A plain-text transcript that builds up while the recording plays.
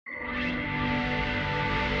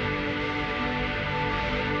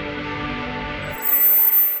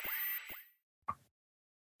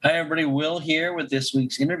Hi, everybody. Will here with this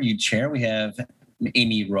week's interview chair. We have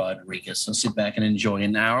Amy Rodriguez. So sit back and enjoy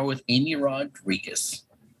an hour with Amy Rodriguez.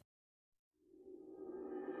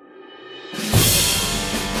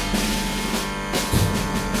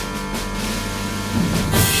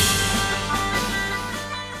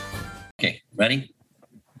 Okay, ready?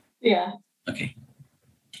 Yeah. Okay.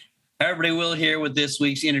 Hi, everybody. Will here with this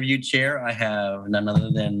week's interview chair. I have none other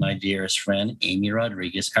than my dearest friend, Amy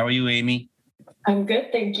Rodriguez. How are you, Amy? I'm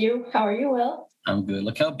good, thank you. How are you, Will? I'm good.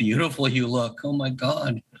 Look how beautiful you look. Oh, my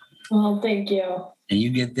God. Well, thank you. And you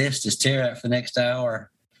get this to stare at for the next hour.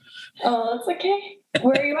 Oh, that's okay.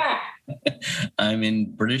 Where are you at? I'm in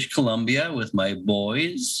British Columbia with my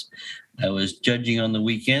boys. I was judging on the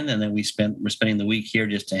weekend, and then we're spending the week here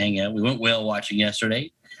just to hang out. We went whale watching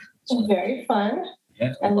yesterday. So, very fun.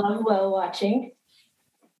 Yeah. I love whale watching.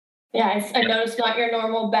 Yeah, I noticed not your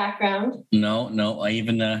normal background. No.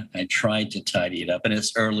 I tried to tidy it up, and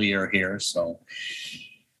it's earlier here, so.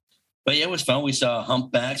 But yeah, it was fun. We saw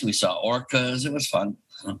humpbacks, we saw orcas. It was fun.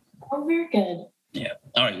 Oh, very good. Yeah.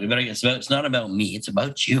 All right, we better get. It's not about me. It's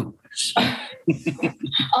about you.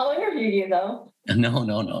 I'll interview you though. No.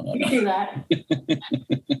 You do that.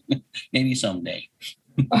 Maybe someday.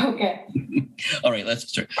 Okay. All right, let's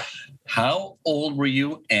start. How old were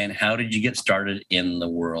you, and how did you get started in the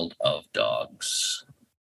world of dogs?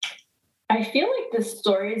 I feel like this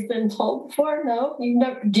story has been told before. No,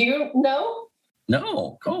 do you know?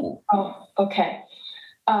 No, go. Oh, okay.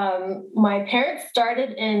 My parents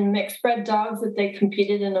started in mixed bred dogs that they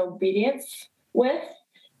competed in obedience with.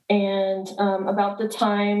 And about the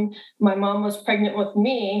time my mom was pregnant with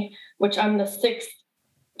me, which I'm the sixth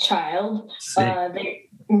child,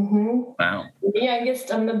 Wow. The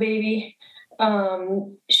youngest, I'm the baby.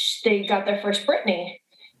 They got their first Brittany.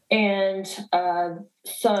 And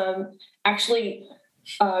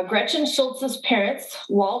Gretchen Schultz's parents,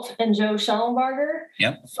 Walt and Joe Schellenbarger,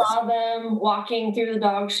 saw them walking through the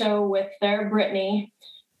dog show with their Brittany.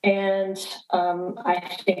 And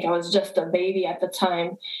I think I was just a baby at the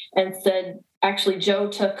time, and Joe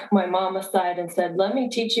took my mom aside and said, "Let me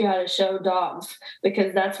teach you how to show dogs,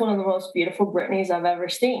 because that's one of the most beautiful Brittany's I've ever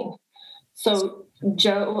seen." So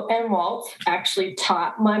Joe and Walt actually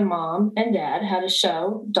taught my mom and dad how to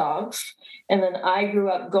show dogs. And then I grew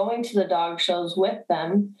up going to the dog shows with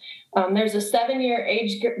them. There's a 7-year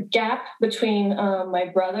age gap between my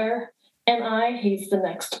brother and I. He's the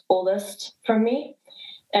next oldest from me.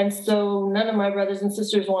 And so none of my brothers and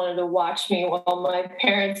sisters wanted to watch me while my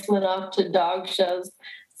parents went off to dog shows.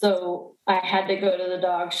 So I had to go to the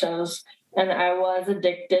dog shows, and I was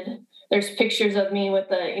addicted. There's pictures of me with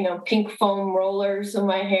the, pink foam rollers in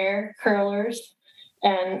my hair, curlers,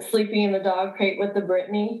 and sleeping in the dog crate with the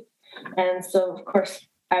Brittany. And so, of course,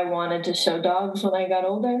 I wanted to show dogs when I got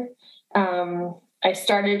older. I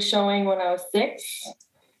started showing when I was 6,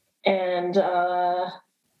 and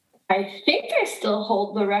I think I still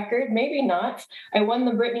hold the record, maybe not. I won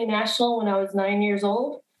the Brittany National when I was 9 years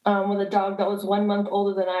old with a dog that was 1 month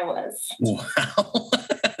older than I was. Wow.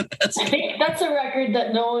 I think that's a record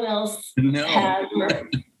that no one else has.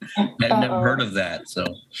 I've never heard of that. So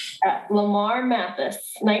Lamar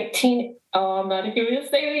Mathis, I'm not even going to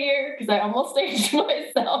say the year because I almost aged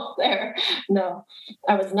myself there. No,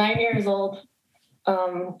 I was 9 years old,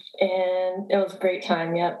 and it was a great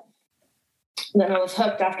time. Yep. And then I was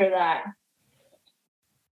hooked after that.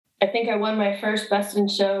 I think I won my first Best in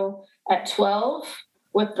Show at 12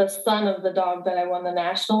 with the son of the dog that I won the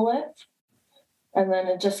national with. And then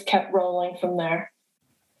it just kept rolling from there.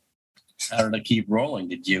 How did it keep rolling?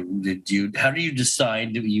 How do you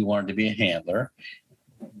decide that you wanted to be a handler?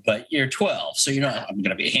 But you're 12, so you're not, I'm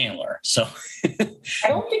going to be a handler. So I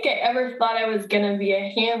don't think I ever thought I was going to be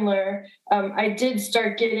a handler. I did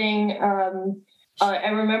start getting, I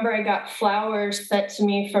remember I got flowers sent to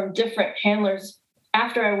me from different handlers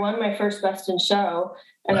after I won my first Best in Show.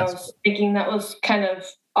 And I was thinking that was kind of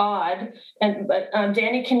odd. But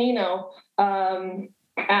Danny Canino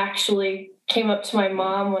actually came up to my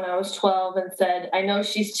mom when I was 12 and said, "I know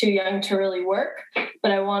she's too young to really work,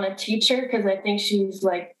 but I want to teach her because I think she's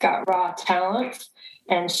got raw talent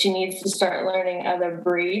and she needs to start learning other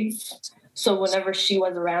breeds." So whenever she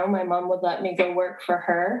was around, my mom would let me go work for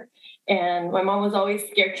her. And my mom was always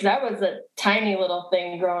scared because I was a tiny little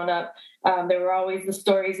thing growing up. There were always the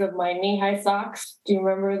stories of my knee-high socks. Do you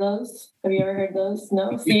remember those? Have you ever heard those?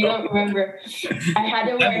 No? So you don't remember. I had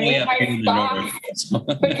to wear knee-high socks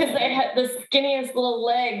because I had the skinniest little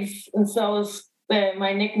legs. And so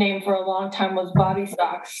my nickname for a long time was Bobby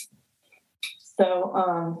Socks. So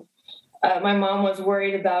my mom was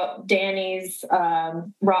worried about Danny's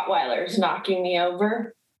Rottweilers knocking me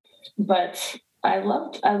over. But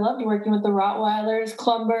loved working with the Rottweilers,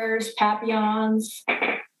 Clumbers, Papillons.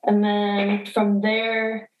 And then from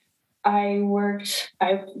there, I've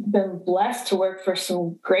been blessed to work for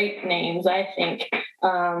some great names, I think.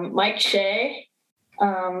 Mike Shea,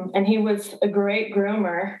 and he was a great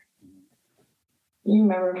groomer. You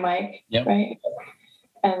remember Mike, yep. Right?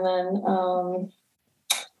 And then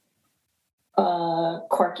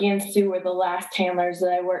Corky and Sue were the last handlers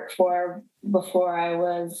that I worked for before I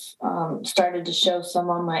was started to show some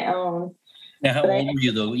on my own. Now, how old were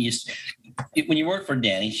you though? When you worked for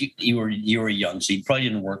Danny's, you were young, so you probably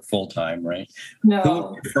didn't work full time, right? No. Who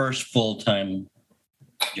was your first full time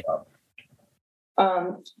job?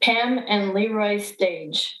 Pam and Leroy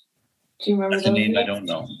Stage. Do you remember That's those a name names? I don't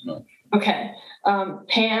know. No. Okay.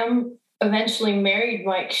 Pam eventually married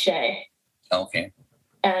Mike Shea. Okay.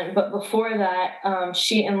 But before that,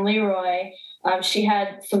 she and Leroy, she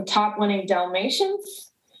had some top winning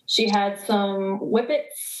Dalmatians. She had some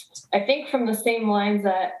Whippets, I think from the same lines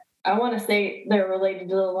that I want to say they're related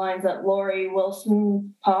to the lines that Lori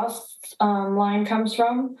Wilson Post's line comes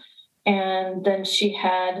from. And then she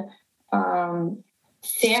had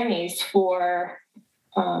Sammys for,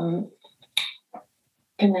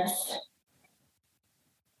 goodness.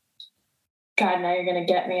 God, now you're going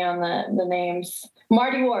to get me on the names.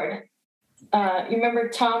 Marty Ward. You remember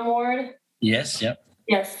Tom Ward? Yes, yep.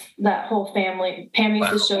 Yes, that whole family. Pam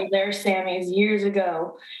used to show their Sammys years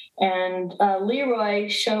ago. And Leroy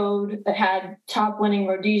had top winning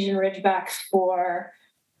Rhodesian Ridgebacks for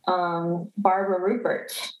Barbara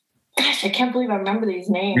Rupert. Gosh, I can't believe I remember these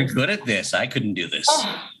names. You're good at this. I couldn't do this.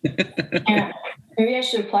 Oh. Yeah. Maybe I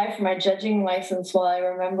should apply for my judging license while I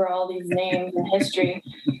remember all these names and history.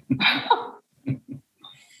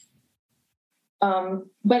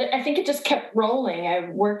 But I think it just kept rolling. I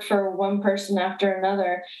worked for one person after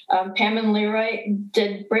another. Pam and Leroy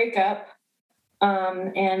did break up.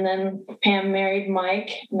 And then Pam married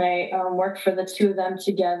Mike, and I worked for the two of them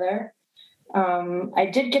together. I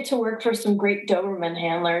did get to work for some great Doberman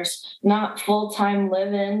handlers, not full-time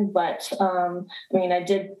live-in, but I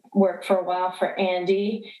did work for a while for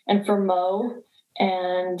Andy and for Mo,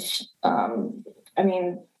 and Bill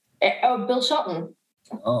Shelton.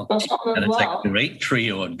 Oh, Bill Shelton as that's well. a great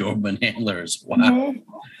trio of Doberman handlers. Wow. Mm-hmm.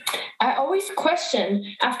 I always question,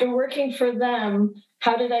 after working for them,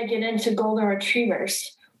 how did I get into Golden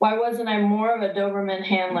Retrievers? Why wasn't I more of a Doberman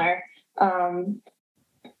handler?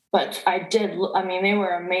 But I did. They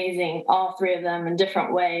were amazing, all three of them in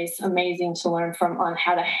different ways. Amazing to learn from on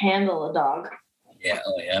how to handle a dog. Yeah,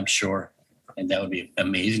 I'm sure. And that would be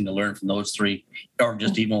amazing to learn from those three, or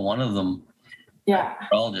just even one of them. Yeah.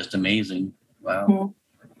 They're all just amazing. Wow. Mm-hmm.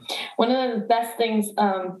 One of the best things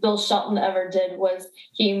Bill Shelton ever did was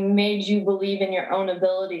he made you believe in your own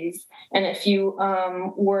abilities. And if you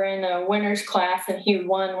were in a winner's class and he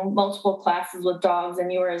won multiple classes with dogs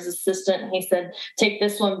and you were his assistant, and he said, take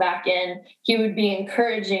this one back in, he would be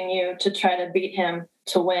encouraging you to try to beat him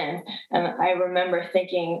to win. And I remember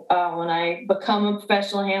thinking, when I become a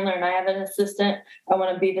professional handler and I have an assistant, I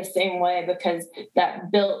want to be the same way, because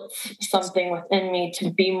that built something within me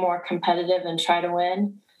to be more competitive and try to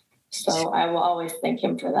win. So I will always thank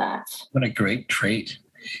him for that. What a great trait.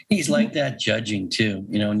 He's like that judging too.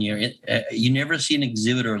 And you never see an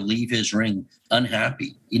exhibitor leave his ring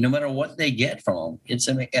unhappy, no matter what they get from him.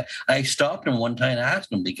 I stopped him one time and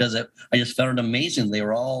asked him, because I just found it amazing. They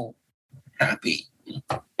were all happy.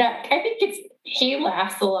 Yeah, I think he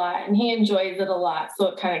laughs a lot and he enjoys it a lot. So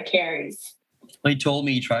it kind of carries. He told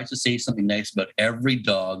me he tries to say something nice about every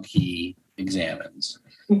dog he examines.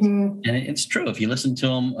 Mm-hmm. And it's true. If you listen to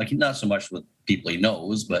him, like not so much with people he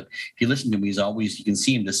knows, but if you listen to him, you can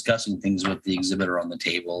see him discussing things with the exhibitor on the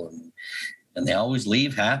table, and they always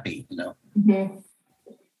leave happy, Mm-hmm.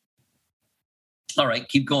 All right,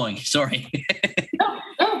 keep going. Sorry.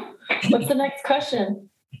 No. What's the next question?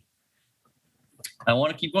 I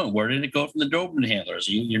want to keep going. Where did it go from the Doberman handlers?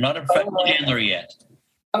 You're not a professional handler yet.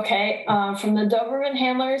 Okay, from the Doberman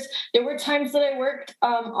handlers, there were times that I worked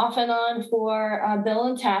off and on for Bill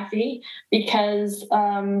and Taffy, because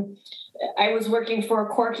I was working for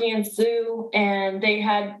Corky and Sue, and they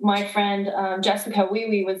had my friend Jessica Wee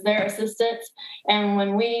Wee was their assistant. And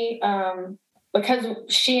when because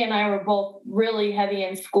she and I were both really heavy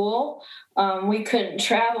in school, we couldn't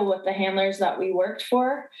travel with the handlers that we worked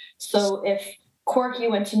for. So if Corky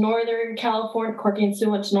went to Northern California, Corky and Sue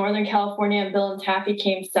went to Northern California, and Bill and Taffy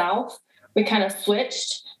came south, we kind of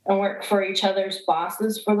switched and worked for each other's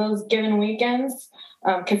bosses for those given weekends,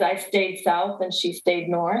 because I stayed south and she stayed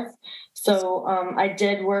north. So I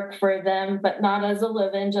did work for them, but not as a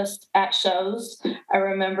live-in, just at shows. I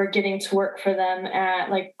remember getting to work for them at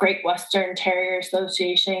like Great Western Terrier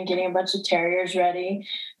Association, getting a bunch of terriers ready.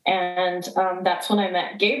 And that's when I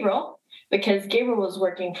met Gabriel, because Gabriel was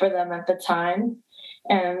working for them at the time.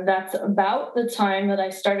 And that's about the time that I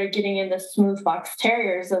started getting into smooth fox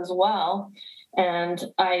terriers as well. And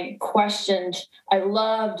I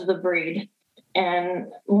loved the breed and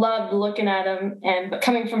loved looking at them. But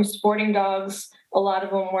coming from sporting dogs, a lot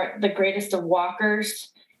of them weren't the greatest of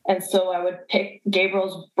walkers. And so I would pick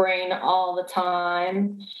Gabriel's brain all the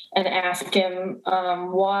time and ask him,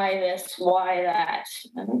 why this, why that?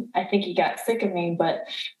 And I think he got sick of me, but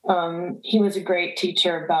he was a great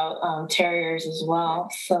teacher about terriers as well.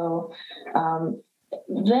 So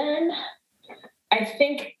then I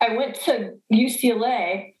think I went to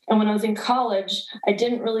UCLA, and when I was in college, I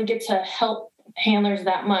didn't really get to help handlers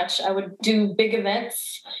that much. I would do big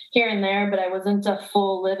events here and there, but I wasn't a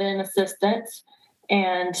full live-in assistant.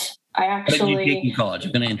 And I actually... What did you take in college?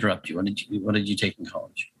 I'm going to interrupt you. What did you take in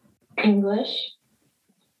college? English.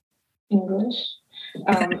 Yeah,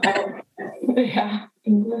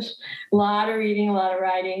 English. A lot of reading, a lot of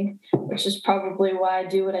writing, which is probably why I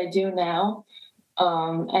do what I do now.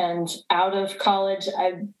 And out of college,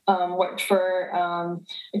 I worked for a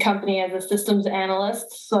company as a systems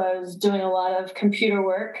analyst. So I was doing a lot of computer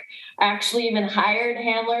work. I actually even hired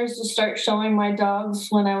handlers to start showing my dogs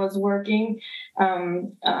when I was working.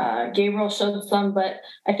 Gabriel showed some, but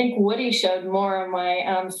I think Woody showed more of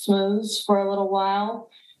my smooths for a little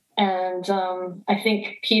while. And I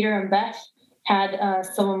think Peter and Beth had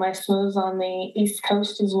some of my smooths on the East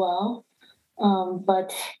Coast as well.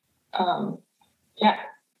 Yeah,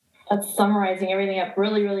 that's summarizing everything up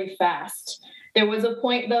really, really fast. There was a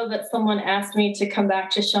point, though, that someone asked me to come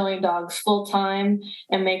back to showing dogs full time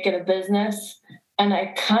and make it a business. And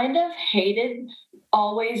I kind of hated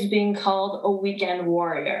always being called a weekend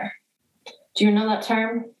warrior. Do you know that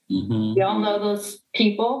term? Mm-hmm. We all know those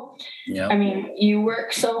people. Yeah. I mean, you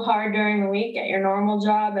work so hard during the week at your normal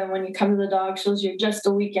job, and when you come to the dog shows, you're just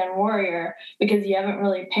a weekend warrior because you haven't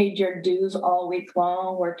really paid your dues all week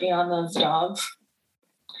long working on those dogs.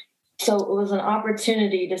 So it was an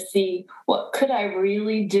opportunity to see what could I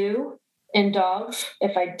really do in dogs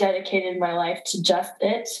if I dedicated my life to just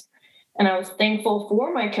it. And I was thankful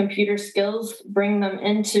for my computer skills, bring them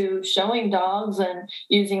into showing dogs and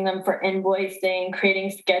using them for invoicing,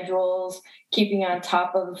 creating schedules, keeping on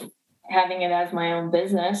top of having it as my own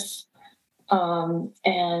business. And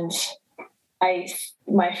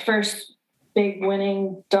my first big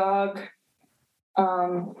winning dog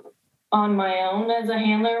on my own as a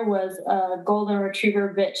handler was a golden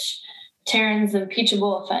retriever bitch, Terran's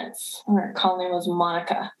impeachable offense. Her call name was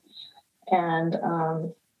Monica. And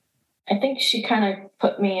I think she kind of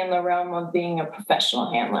put me in the realm of being a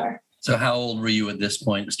professional handler. So how old were you at this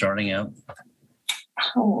point starting out?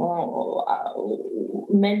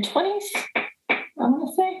 Mid-20s, I want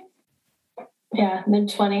to say. Yeah,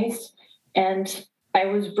 mid-20s. And I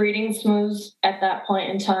was breeding smooths at that point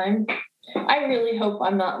in time. I really hope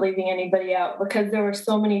I'm not leaving anybody out because there were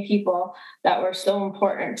so many people that were so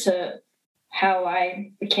important to how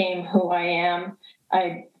I became who I am.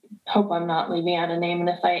 I hope I'm not leaving out a name. And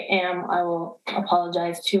if I am, I will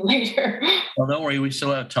apologize to you later. Well, don't worry. We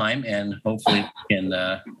still have time and hopefully we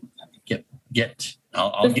can get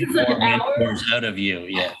I'll get more mentors out of you.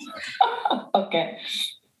 Yes. Okay.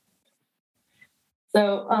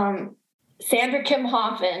 So Sandra Kim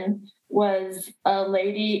Hoffman was a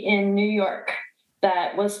lady in New York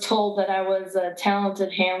that was told that I was a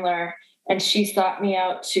talented handler, and she sought me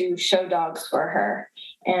out to show dogs for her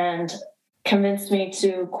and convinced me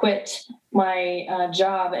to quit my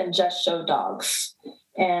job and just show dogs.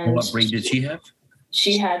 And what breed did she have?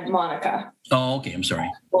 She had Monica. Oh, okay. I'm sorry.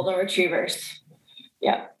 Golden retrievers.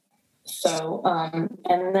 Yeah. So,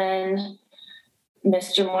 and then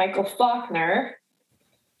Mr. Michael Faulkner.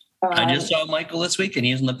 I just saw Michael this week, and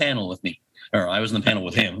he was on the panel with me, or I was on the panel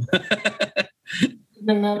with him.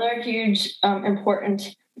 Another huge,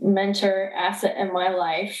 important mentor asset in my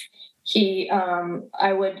life.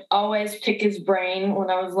 I would always pick his brain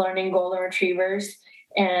when I was learning golden retrievers,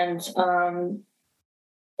 and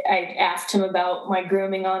I asked him about my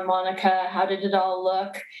grooming on Monica. How did it all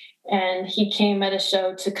look? And he came at a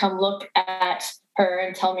show to come look at her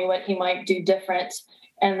and tell me what he might do different.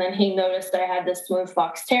 And then he noticed I had this smooth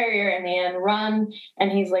fox terrier in the end run.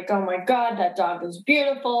 And he's like, oh my God, that dog is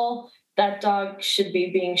beautiful. That dog should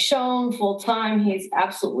be being shown full time. He's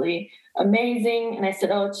absolutely amazing. And I said,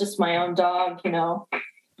 oh, it's just my own dog, you know.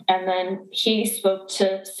 And then he spoke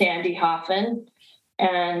to Sandy Hoffman,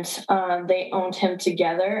 and they owned him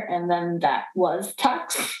together. And then that was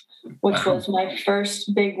Tux, which was my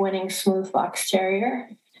first big winning smooth fox terrier.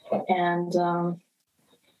 And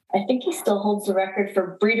I think he still holds the record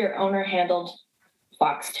for breeder owner handled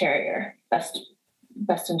fox terrier, best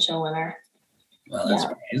in show winner. Well, that's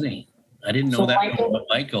crazy. I didn't know that about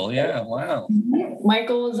Michael. Yeah, wow.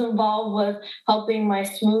 Michael was involved with helping my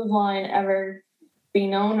smooth line ever be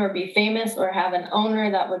known or be famous or have an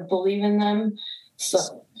owner that would believe in them.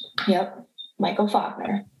 So, yep, Michael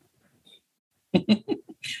Faulkner.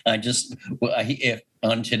 If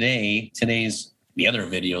on today's the other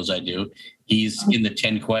videos I do, he's in the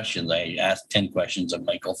 10 questions. I asked 10 questions of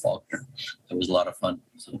Michael Faulkner. It was a lot of fun.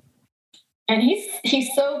 So. And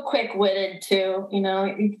he's so quick-witted too. You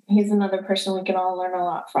know, he's another person we can all learn a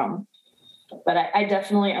lot from. But I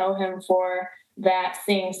definitely owe him for that,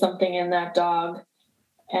 seeing something in that dog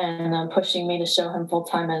and pushing me to show him full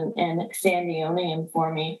time, and Sandy owning him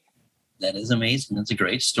for me. That is amazing. That's a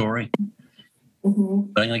great story.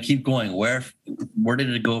 Mm-hmm. But I'm going to keep going. Where did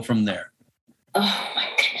it go from there? Oh my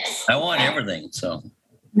goodness! I want everything. So.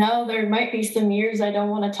 No, there might be some years I don't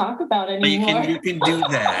want to talk about anymore. But you can do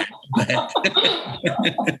that.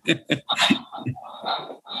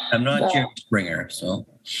 I'm not Jerry Springer, so.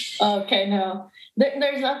 Okay, no.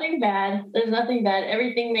 There's nothing bad. There's nothing bad.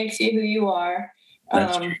 Everything makes you who you are.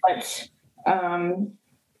 But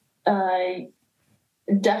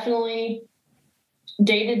definitely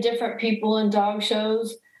dated different people in dog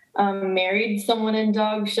shows, married someone in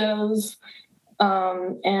dog shows,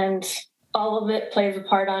 and all of it plays a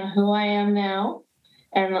part on who I am now,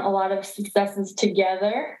 and a lot of successes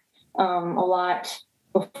together, a lot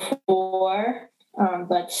before,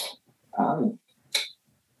 but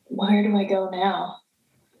where do I go now?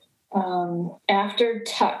 After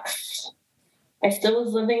Tux, I still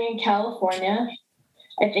was living in California.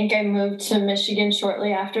 I think I moved to Michigan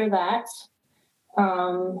shortly after that.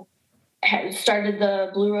 Had started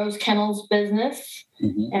the Blue Rose Kennels business,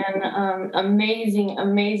 and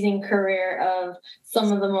amazing career of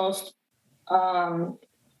some of the most. One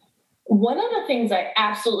of the things I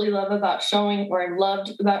absolutely loved about showing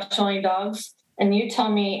dogs, and you tell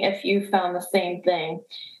me if you found the same thing.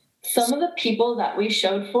 Some of the people that we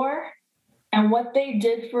showed for and what they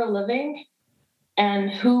did for a living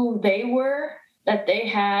and who they were, that they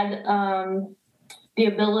had the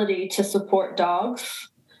ability to support dogs,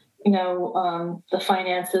 you know, the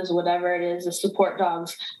finances, whatever it is, to support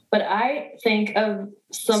dogs. But I think of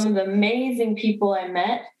some of the amazing people I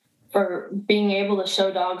met for being able to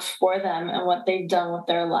show dogs for them and what they've done with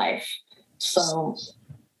their life. So,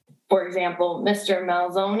 for example, Mr.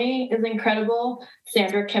 Malzoni is incredible.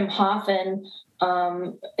 Sandra Kim Hoffman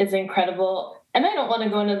is incredible. And I don't want to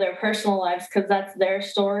go into their personal lives because that's their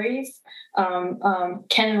stories. Ken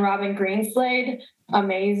and Robin Greenslade,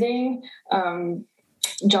 amazing.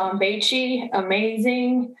 John Baichy,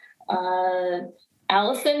 amazing.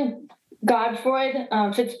 Allison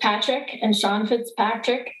Godfroyd Fitzpatrick and Sean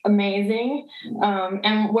Fitzpatrick, amazing.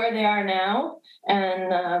 And where they are now.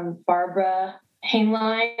 And Barbara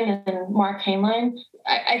Hainline and Mark Hainline.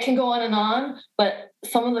 I can go on and on, but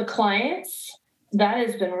some of the clients, that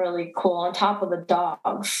has been really cool on top of the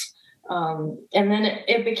dogs. And then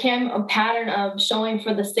it became a pattern of showing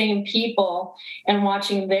for the same people and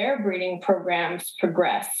watching their breeding programs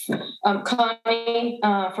progress. Connie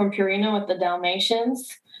from Purina with the Dalmatians,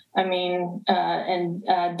 and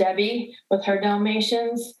Debbie with her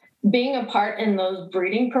Dalmatians, being a part in those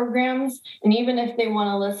breeding programs. And even if they want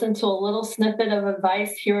to listen to a little snippet of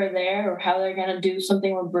advice here or there, or how they're going to do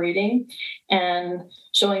something with breeding, and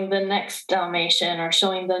showing the next Dalmatian or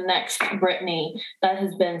showing the next Brittany, that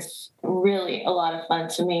has been really a lot of fun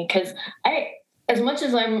to me. Because as much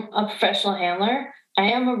as I'm a professional handler,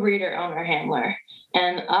 I am a breeder owner handler.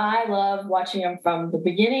 And I love watching them from the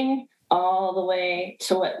beginning all the way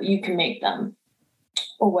to what you can make them,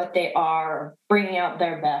 or what they are, bringing out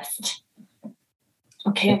their best.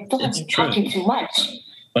 Okay, I feel like I'm talking too much.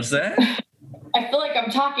 What's that? I feel like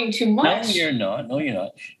I'm talking too much. No, you're not.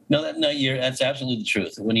 That's absolutely the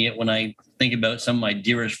truth. When I think about some of my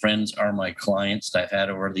dearest friends are my clients that I've had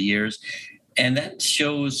over the years, and that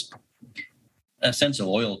shows a sense of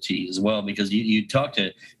loyalty as well, because you talk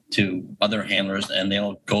to other handlers and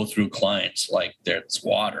they'll go through clients like it's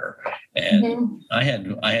water. And I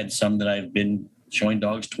had some that I've been showing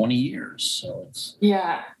dogs 20 years. So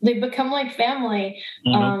they become like family.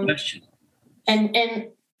 No question. And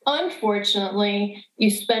unfortunately, you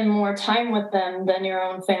spend more time with them than your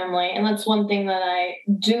own family. And that's one thing that I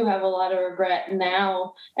do have a lot of regret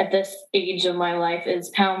now at this age of my life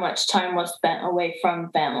is how much time was spent away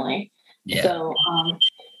from family. Yeah. So,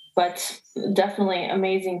 but definitely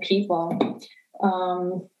amazing people.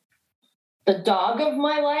 The dog of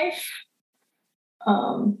my life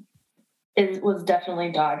was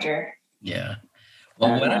definitely Dodger. Yeah.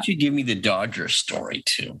 Well, why don't you give me the Dodger story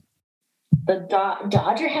too? The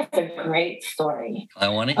Dodger has a great story. I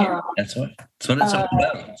want to hear. That's what it's all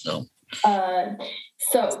about.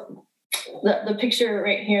 So the picture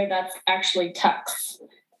right here, that's actually Tux.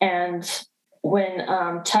 And when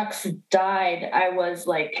Tux died, I was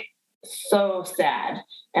like so sad.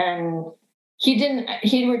 And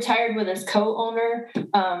he retired with his co-owner,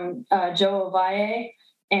 Joe Ovalle.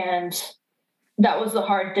 And that was the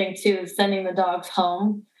hard thing too, is sending the dogs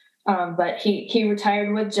home. But he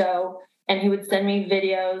retired with Joe. And he would send me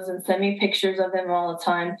videos and send me pictures of him all the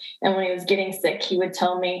time. And when he was getting sick, he would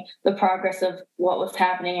tell me the progress of what was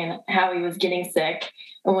happening and how he was getting sick.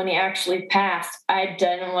 And when he actually passed, I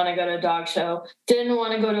didn't want to go to a dog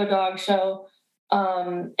show.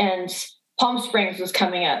 And Palm Springs was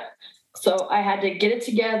coming up. So I had to get it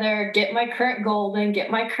together, get my current Golden, get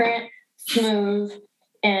my current Smooth,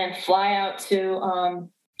 and fly out to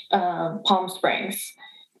Palm Springs.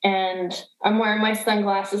 And I'm wearing my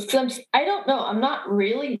sunglasses because I don't know, I'm not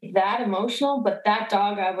really that emotional, but that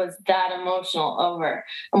dog I was that emotional over.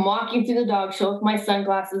 I'm walking through the dog show with my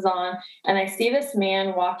sunglasses on, and I see this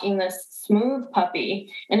man walking this Smooth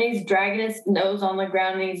puppy, and he's dragging his nose on the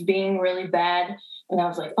ground, and he's being really bad. And I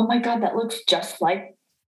was like, oh my God, that looks just like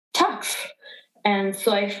Tux. And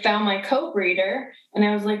so I found my co-breeder, and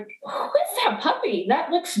I was like, who is that puppy? That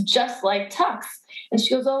looks just like Tux. And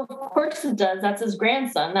she goes, oh, of course it does. That's his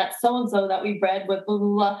grandson. That's so-and-so that we bred with, blah, blah,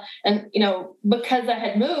 blah. And, because I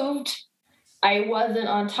had moved, I wasn't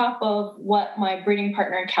on top of what my breeding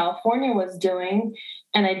partner in California was doing.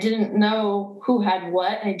 And I didn't know who had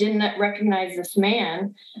what. I didn't recognize this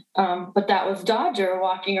man. But that was Dodger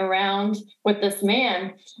walking around with this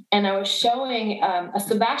man. And I was showing a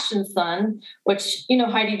Sebastian son, which,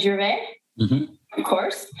 Heidi Gervais. Mm-hmm. Of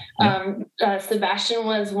course. Yeah. Sebastian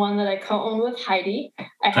was one that I co-owned with Heidi.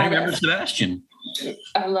 I remember Sebastian.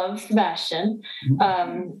 I love Sebastian.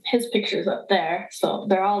 His picture's up there. So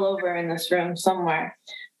they're all over in this room somewhere.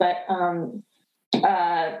 But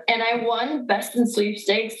and I won best in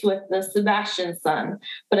sweepstakes with the Sebastian son,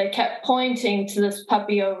 but I kept pointing to this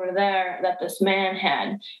puppy over there that this man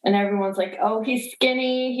had. And everyone's like, oh, he's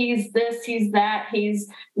skinny. He's this, he's that. He's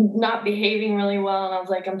not behaving really well. And I was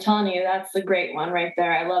like, I'm telling you, that's the great one right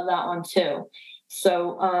there. I love that one too.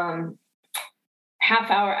 So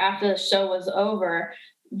half hour after the show was over,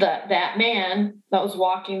 that man that was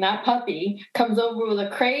walking that puppy comes over with a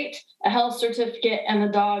crate, a health certificate, and the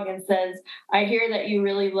dog, and says, I hear that you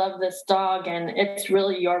really love this dog and it's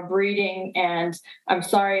really your breeding, and I'm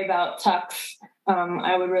sorry about Tux.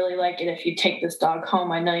 I would really like it if you take this dog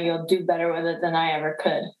home. I know you'll do better with it than I ever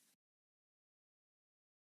could.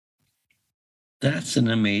 That's an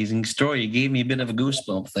amazing story. You gave me a bit of a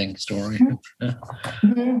goosebump story.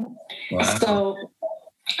 Mm-hmm. Wow. So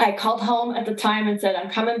I called home at the time and said, I'm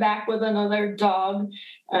coming back with another dog,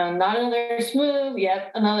 not another Smooth,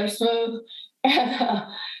 yet another Smooth. And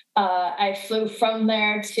I flew from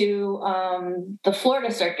there to the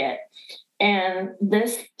Florida circuit. And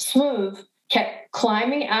this Smooth kept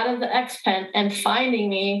climbing out of the X-Pen and finding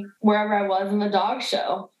me wherever I was in the dog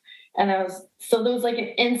show. And so there was like an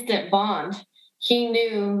instant bond. He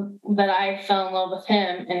knew that I fell in love with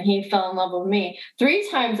him, and he fell in love with me. 3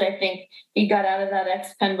 times, I think, he got out of that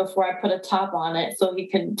X-Pen before I put a top on it so he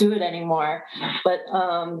couldn't do it anymore. But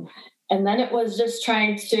and then it was just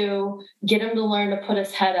trying to get him to learn to put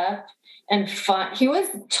his head up and find. He was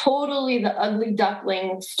totally the ugly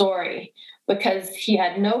duckling story because he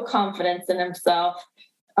had no confidence in himself.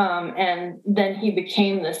 And then he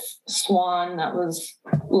became this swan that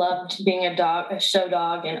loved being a show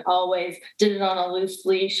dog, and always did it on a loose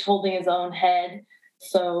leash, holding his own head.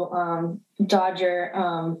 So Dodger,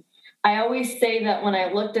 I always say that when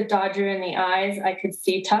I looked at Dodger in the eyes, I could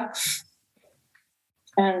see Tux.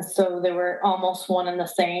 And so they were almost one and the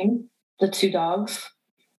same, the 2 dogs.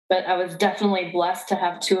 But I was definitely blessed to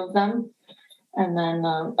have 2 of them. And then,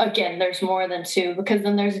 again, there's more than 2, because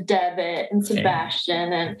then there's Devitt and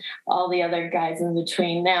Sebastian and all the other guys in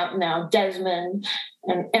between. Now Desmond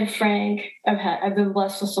and Frank. I've been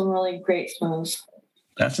blessed with some really great Smooths.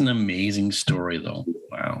 That's an amazing story, though.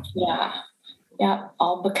 Wow. Yeah.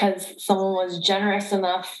 All because someone was generous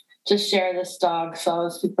enough to share this dog. So I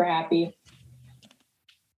was super happy.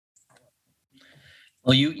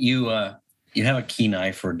 Well, you have a keen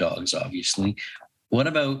eye for dogs, obviously. What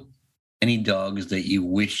about any dogs that you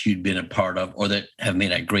wish you'd been a part of, or that have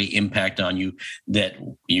made a great impact on you that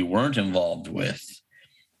you weren't involved with,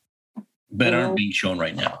 but aren't being shown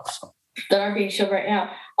right now? So. That aren't being shown right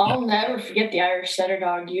now. I'll never forget the Irish Setter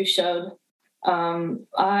dog you showed.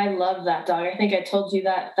 I love that dog. I think I told you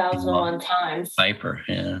that 1,001 times. Viper,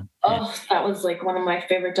 yeah. Oh, that was like one of my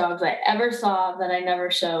favorite dogs I ever saw that I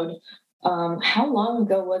never showed. How long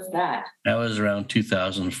ago was that? That was around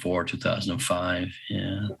 2004, 2005.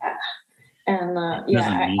 Yeah. And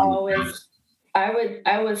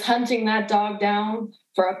I was hunting that dog down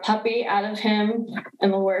for a puppy out of him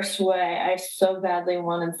in the worst way. I so badly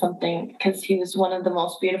wanted something because he was one of the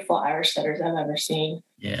most beautiful Irish setters I've ever seen.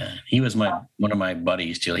 Yeah, he was one of my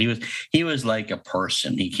buddies too. He was like a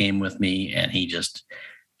person. He came with me, and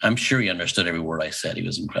I'm sure he understood every word I said. He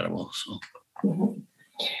was incredible. So. Mm-hmm.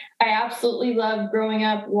 I absolutely loved growing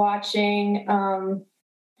up watching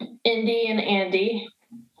Indy and Andy.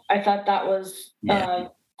 I thought that was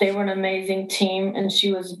they were an amazing team, and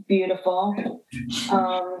she was beautiful.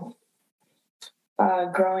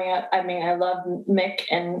 Growing up, I mean, I loved Mick,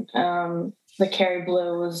 and the Kerry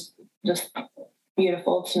Blue was just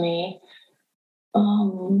beautiful to me.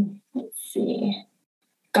 Let's see.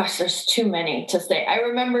 Gosh, there's too many to say. I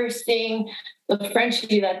remember seeing the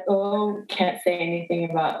Frenchie that, can't say anything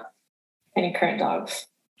about any current dogs.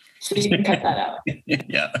 So you can cut that out.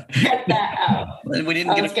 Yeah. Cut that out. We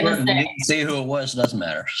didn't get a word. We didn't say who it was. It doesn't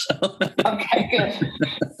matter. So. Okay, good.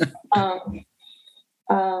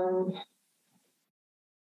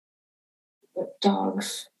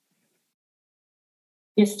 Dogs.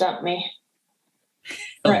 You stumped me.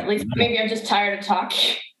 Or at least maybe I'm just tired of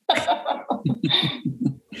talking.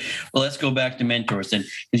 Well, let's go back to mentors. And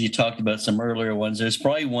because you talked about some earlier ones, there's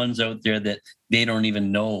probably ones out there that they don't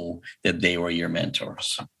even know that they were your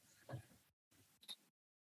mentors.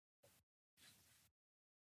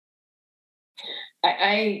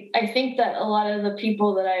 I think that a lot of the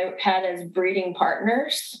people that I had as breeding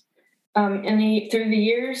partners through the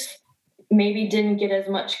years maybe didn't get as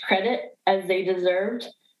much credit as they deserved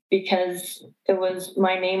because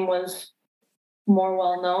my name was more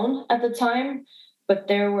well known at the time. But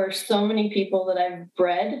there were so many people that I've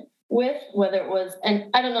bred with, whether it was, and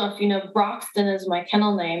I don't know if you know, Broxton is my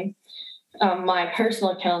kennel name, my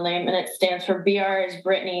personal kennel name, and it stands for BR is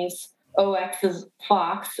Brittany's, OX is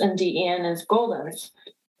Fox, and DEN is Golden's.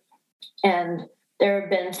 And there have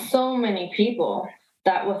been so many people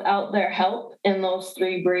that without their help in those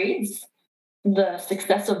three breeds, the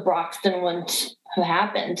success of Broxton wouldn't have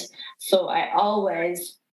happened. So I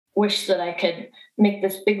always wish that I could make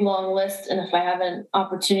this big long list, and if I have an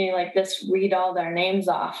opportunity like this, read all their names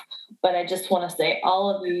off. But I just want to say, all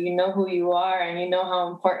of you, you know who you are, and you know how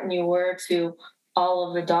important you were to all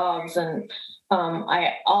of the dogs. And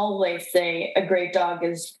I always say a great dog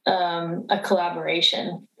is a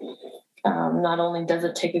collaboration. Not only does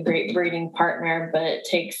it take a great breeding partner, but it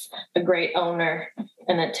takes a great owner,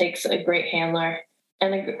 and it takes a great handler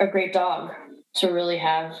and a great dog to really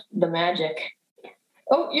have the magic.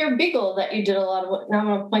 Oh, your beagle that you did a lot of. Now I'm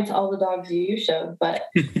going to point to all the dogs you showed, but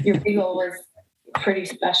your beagle was pretty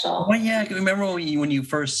special. Well, yeah, I can remember when you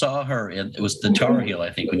first saw her. It was the Tar Heel,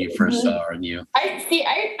 I think, when you first saw her. And you.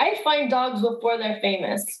 I find dogs before they're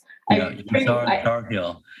famous. Yeah, you saw her Tar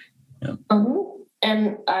Heel. Yeah.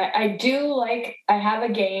 And I do I have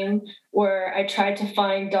a game where I try to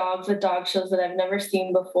find dogs at dog shows that I've never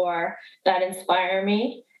seen before that inspire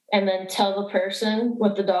me, and then tell the person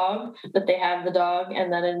with the dog that they have the dog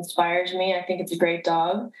and that it inspires me. I think it's a great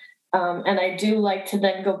dog. And I do like to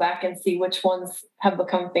then go back and see which ones have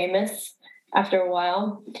become famous after a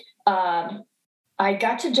while. I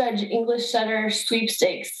got to judge English Setter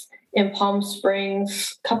sweepstakes in Palm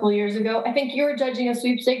Springs a couple of years ago. I think you were judging a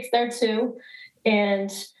sweepstakes there too.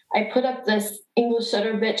 And I put up this English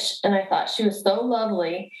Setter bitch, and I thought she was so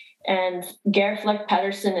lovely. And Gareth Fleck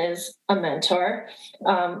Patterson is a mentor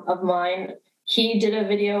of mine. He did a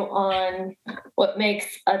video on what makes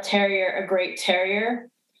a terrier a great terrier.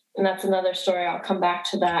 And that's another story. I'll come back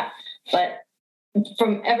to that. But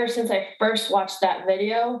ever since I first watched that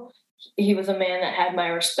video, he was a man that had my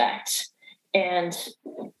respect. And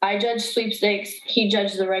I judged sweepstakes. He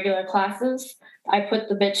judged the regular classes. I put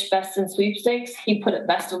the bitch best in sweepstakes. He put it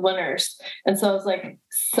best of winners. And so I was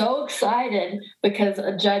so excited because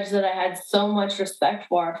a judge that I had so much respect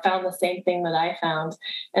for found the same thing that I found.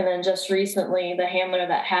 And then just recently, the handler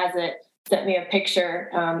that has it sent me a picture,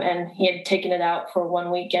 and he had taken it out for one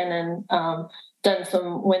weekend and done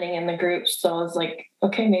some winning in the groups. So I was like,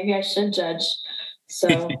 okay, maybe I should judge.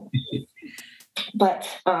 So, but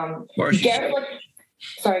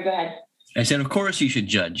Sorry, go ahead. I said, of course you should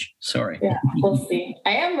judge. Sorry. Yeah, we'll see.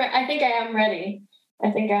 I think I am ready.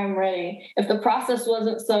 If the process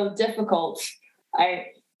wasn't so difficult, I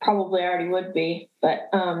probably already would be, but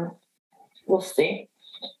we'll see.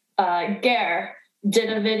 Gare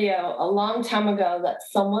did a video a long time ago that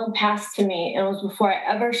someone passed to me, and it was before I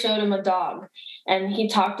ever showed him a dog. And he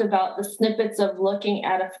talked about the snippets of looking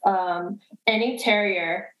at any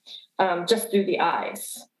terrier just through the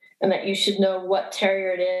eyes, and that you should know what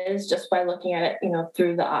terrier it is just by looking at it,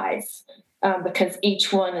 through the eyes, because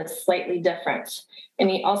each one is slightly different. And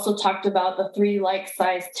he also talked about the 3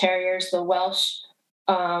 like-sized terriers, the Welsh,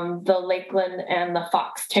 the Lakeland, and the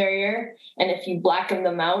Fox Terrier. And if you blacken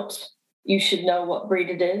them out, you should know what breed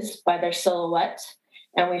it is by their silhouette.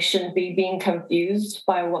 And we shouldn't be being confused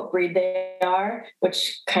by what breed they are,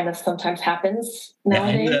 which kind of sometimes happens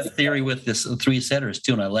nowadays. I have that theory with this 3 setters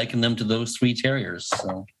too, and I liken them to those 3 terriers.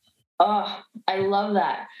 So. Oh, I love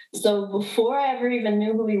that. So before I ever even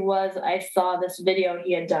knew who he was, I saw this video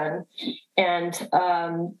he had done. And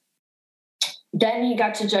then he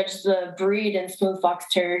got to judge the breed in Smooth Fox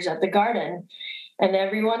Terriers at the Garden. And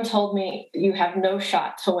everyone told me, you have no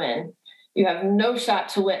shot to win. You have no shot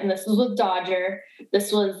to win. And this was with Dodger.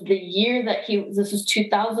 This was the year that this was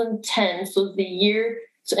 2010. So the year,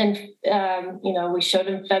 and, we showed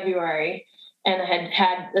him February. And I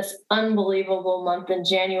had this unbelievable month in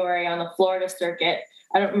January on the Florida circuit.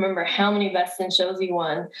 I don't remember how many best in shows he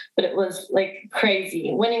won, but it was like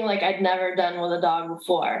crazy, winning like I'd never done with a dog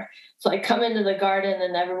before. So I come into the Garden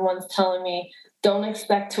and everyone's telling me, don't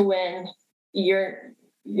expect to win. This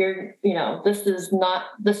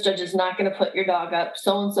judge is not going to put your dog up.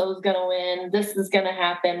 So-and-so is going to win. This is going to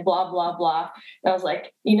happen, blah, blah, blah. And I was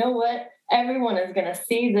like, you know what? Everyone is going to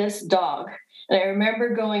see this dog. And I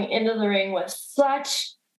remember going into the ring with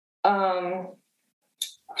such fire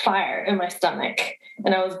in my stomach.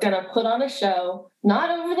 And I was going to put on a show, not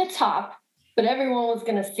over the top, but everyone was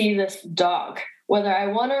going to see this dog. Whether I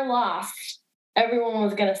won or lost, everyone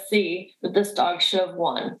was going to see that this dog should have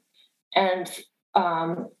won. And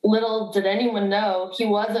little did anyone know, he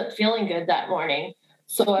wasn't feeling good that morning.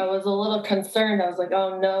 So I was a little concerned. I was like,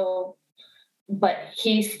 oh no. But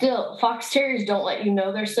Fox Terriers don't let you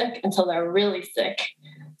know they're sick until they're really sick.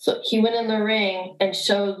 So he went in the ring and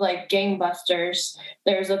showed like gangbusters.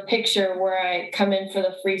 There's a picture where I come in for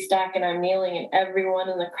the free stack and I'm kneeling and everyone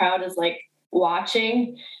in the crowd is like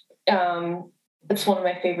watching. It's one of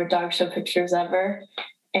my favorite dog show pictures ever.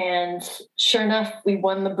 And sure enough, we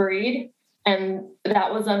won the breed. And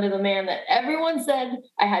that was under the man that everyone said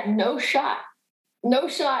I had no shot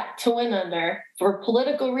to win under for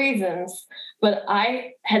political reasons. But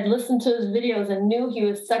I had listened to his videos and knew he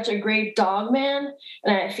was such a great dog man.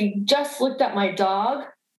 And if he just looked at my dog,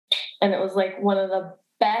 and it was like one of the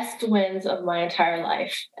best wins of my entire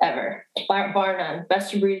life ever, bar none.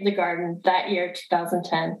 Best breed of the Garden that year,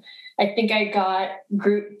 2010. I think I got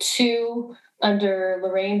Group 2 under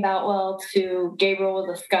Lorraine Boutwell to Gabriel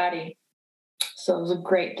with a Scotty. So it was a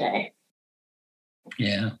great day.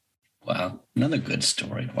 Yeah. Wow. Another good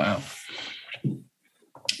story. Wow.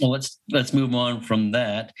 Well, let's move on from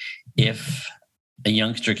that. If a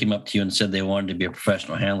youngster came up to you and said they wanted to be a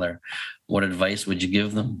professional handler, what advice would you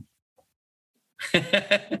give them?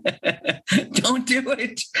 Don't do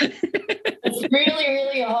it. It's really,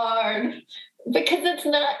 really hard because it's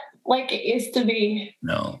not like it used to be.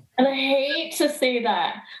 No. And I hate to say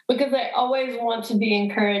that because I always want to be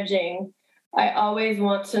encouraging. I always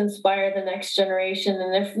want to inspire the next generation.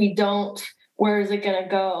 And if we don't, where is it going to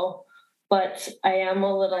go? But I am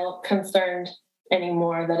a little concerned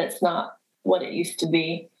anymore that it's not what it used to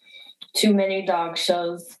be. Too many dog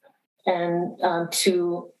shows and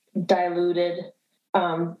too diluted.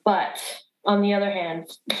 But on the other hand,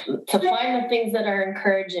 to find the things that are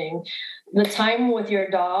encouraging, the time with your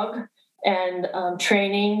dog and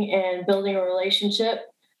training and building a relationship,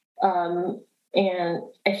 and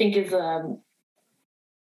I think is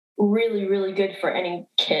really, really good for any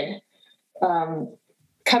kid.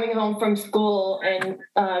 Coming home from school and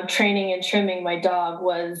training and trimming my dog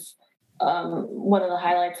was one of the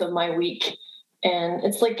highlights of my week. And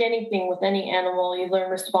it's like anything with any animal, you learn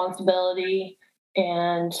responsibility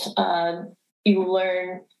and you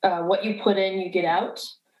learn what you put in, you get out.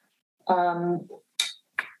 I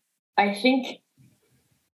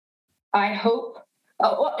hope.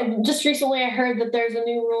 Just recently I heard that there's a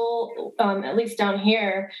new rule, at least down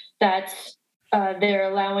here, that they're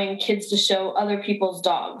allowing kids to show other people's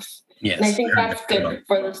dogs. Yes, and I think that's good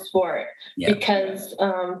for the sport because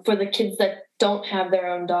for the kids that don't have their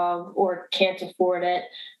own dog or can't afford it,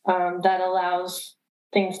 that allows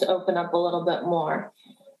things to open up a little bit more.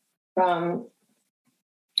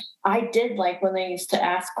 I did like when they used to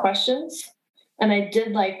ask questions, and I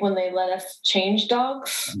did like when they let us change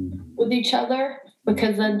dogs with each other,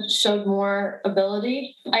 because then showed more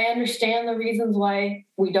ability. I understand the reasons why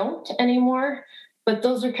we don't anymore, but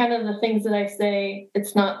those are kind of the things that I say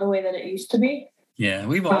it's not the way that it used to be. Yeah,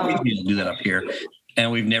 we've always been able to do that up here,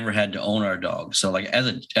 and we've never had to own our dogs. So, like as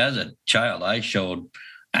a child, I showed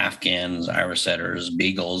Afghans, Irish setters,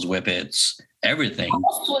 beagles, whippets, everything.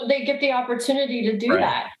 Also, they get the opportunity to do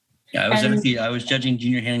that. Yeah, I was judging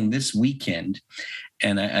junior handling this weekend,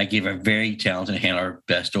 and I gave a very talented handler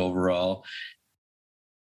best overall.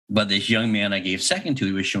 But this young man I gave second to,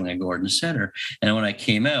 he was showing a Gordon setter, and when I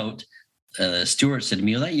came out, the steward said to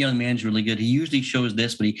me, "Oh, that young man's really good. He usually shows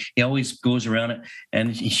this, but he always goes around it."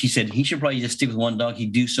 And she said, "He should probably just stick with one dog.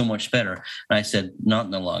 He'd do so much better." And I said, "Not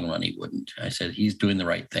in the long run, he wouldn't." I said, "He's doing the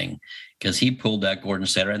right thing, because he pulled that Gordon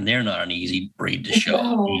setter, and they're not an easy breed to show."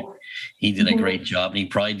 No. He did a great job, and he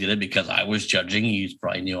probably did it because I was judging. He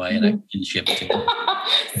probably knew I had a kinship too.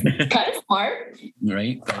 Kind of smart.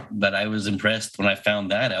 Right. But I was impressed when I found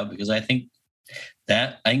that out, because I think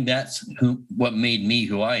that's what made me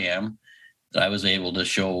who I am. That I was able to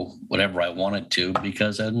show whatever I wanted to,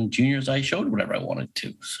 because in juniors I showed whatever I wanted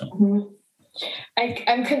to. So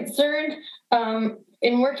I'm concerned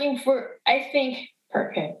in working for, okay,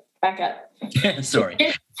 back up. Sorry.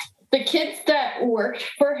 The kids that work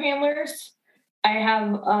for handlers,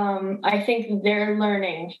 I think they're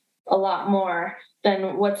learning a lot more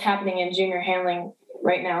than what's happening in junior handling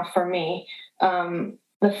right now for me.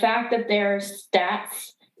 The fact that there's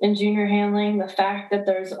stats in junior handling, the fact that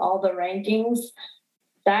there's all the rankings,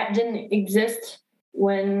 that didn't exist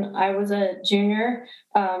when I was a junior.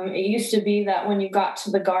 It used to be that when you got to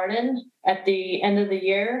the garden at the end of the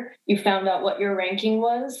year, you found out what your ranking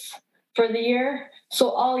was for the year. So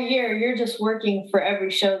all year, you're just working for every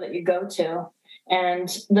show that you go to. And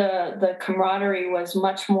the camaraderie was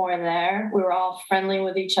much more there. We were all friendly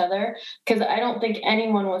with each other, because I don't think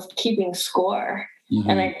anyone was keeping score. Mm-hmm.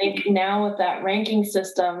 And I think now with that ranking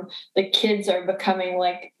system, the kids are becoming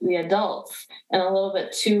like the adults and a little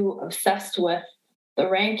bit too obsessed with the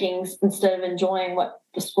rankings instead of enjoying what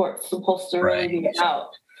the sport's supposed to really be about.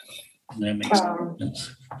 That makes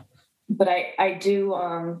sense. But I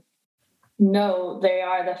do know they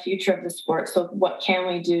are the future of the sport. So what can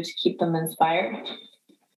we do to keep them inspired?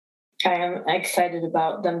 I am excited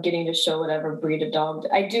about them getting to show whatever breed of dog.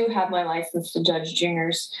 I do have my license to judge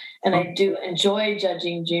juniors, and I do enjoy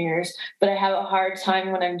judging juniors, but I have a hard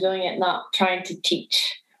time when I'm doing it not trying to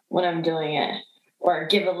teach when I'm doing it or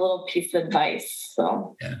give a little piece of advice.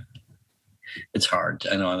 So yeah, it's hard.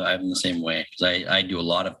 I know I'm the same way, because I do a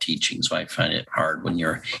lot of teaching, so I find it hard when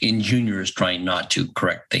you're in juniors trying not to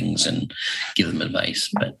correct things and give them advice.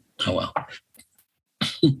 But oh well.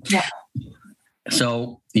 Yeah.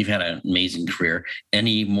 So you've had an amazing career.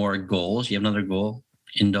 Any more goals? You have another goal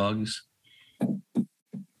in dogs?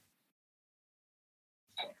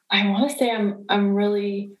 I want to say I'm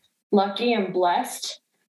really lucky and blessed.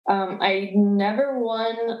 I never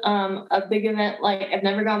won a big event. Like, I've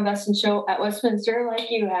never gone best in show at Westminster like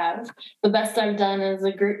you have. The best I've done is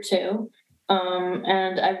a group 2.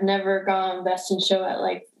 And I've never gone best in show at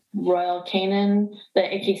like Royal Canin, the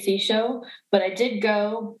AKC show. But I did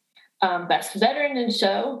go best veteran in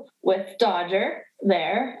show with Dodger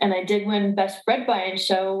there. And I did win best bred by in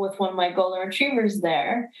show with one of my golden retrievers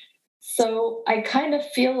there. So I kind of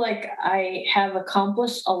feel like I have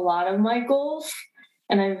accomplished a lot of my goals.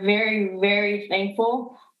 And I'm very, very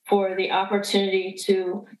thankful for the opportunity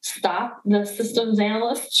to stop the systems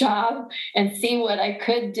analyst job and see what I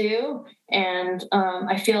could do. And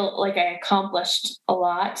I feel like I accomplished a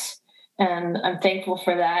lot. And I'm thankful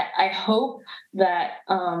for that. I hope that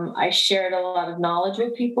I shared a lot of knowledge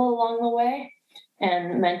with people along the way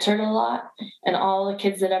and mentored a lot. And all the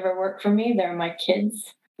kids that ever worked for me, they're my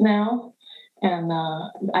kids now. And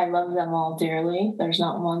I love them all dearly. There's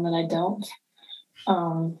not one that I don't.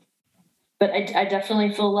 But I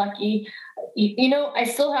definitely feel lucky. I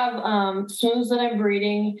still have smooths that I'm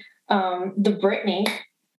breeding. The Brittany.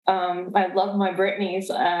 I love my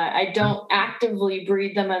Brittany's. I don't actively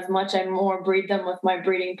breed them as much. I more breed them with my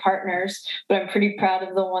breeding partners, but I'm pretty proud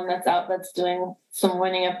of the one that's out that's doing some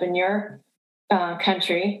winning up in your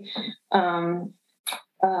country. I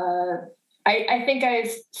think I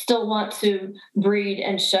still want to breed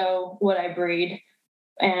and show what I breed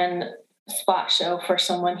and spot show for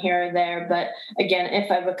someone here or there. But again,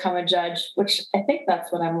 if I become a judge, which I think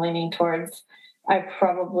that's what I'm leaning towards, I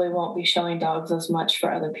probably won't be showing dogs as much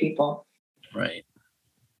for other people. Right.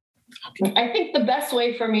 Okay. I think the best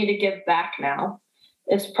way for me to give back now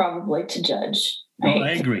is probably to judge. Well,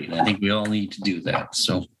 I agree. I think we all need to do that.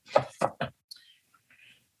 So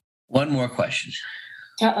One more question.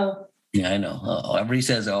 Uh-oh. Yeah, I know. Uh-oh. Everybody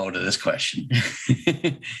says, to this question.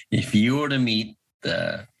 If you were to meet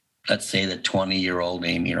let's say the 20-year-old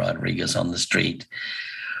Amy Rodriguez on the street,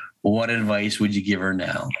 what advice would you give her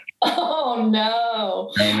now? Oh,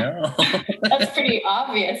 no. I know. That's pretty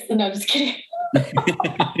obvious. No, just kidding.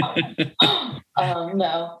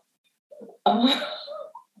 No.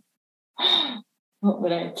 What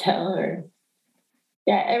would I tell her?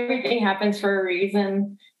 Yeah, everything happens for a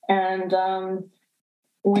reason. And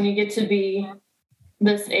when you get to be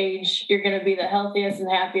this age, you're going to be the healthiest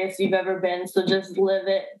and happiest you've ever been. So just live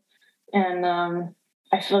it. And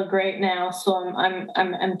I feel great now. So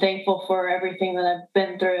I'm thankful for everything that I've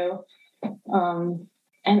been through.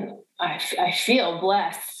 And I feel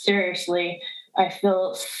blessed. Seriously, I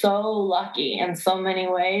feel so lucky in so many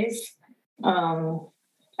ways.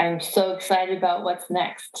 I'm so excited about what's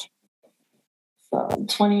next. So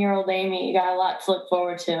 20-year-old Amy, you got a lot to look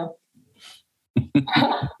forward to.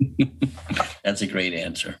 That's a great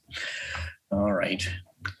answer. All right.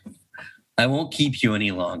 I won't keep you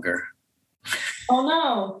any longer. Oh,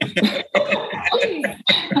 no. Please.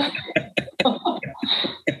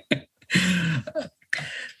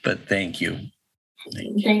 But thank you.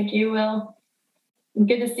 Thank you, Will.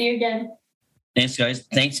 Good to see you again. Thanks, guys.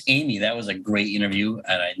 Thanks, Amy. That was a great interview,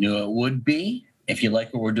 and I knew it would be. If you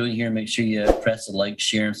like what we're doing here, make sure you press the like,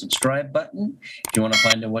 share, and subscribe button. If you want to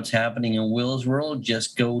find out what's happening in Will's world,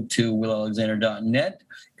 just go to willalexander.net.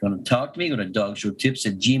 If you want to talk to me, go to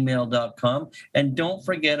dogshowtips@gmail.com. And don't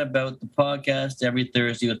forget about the podcast every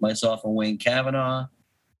Thursday with myself and Wayne Kavanaugh,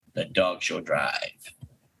 The Dog Show Drive.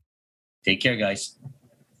 Take care, guys.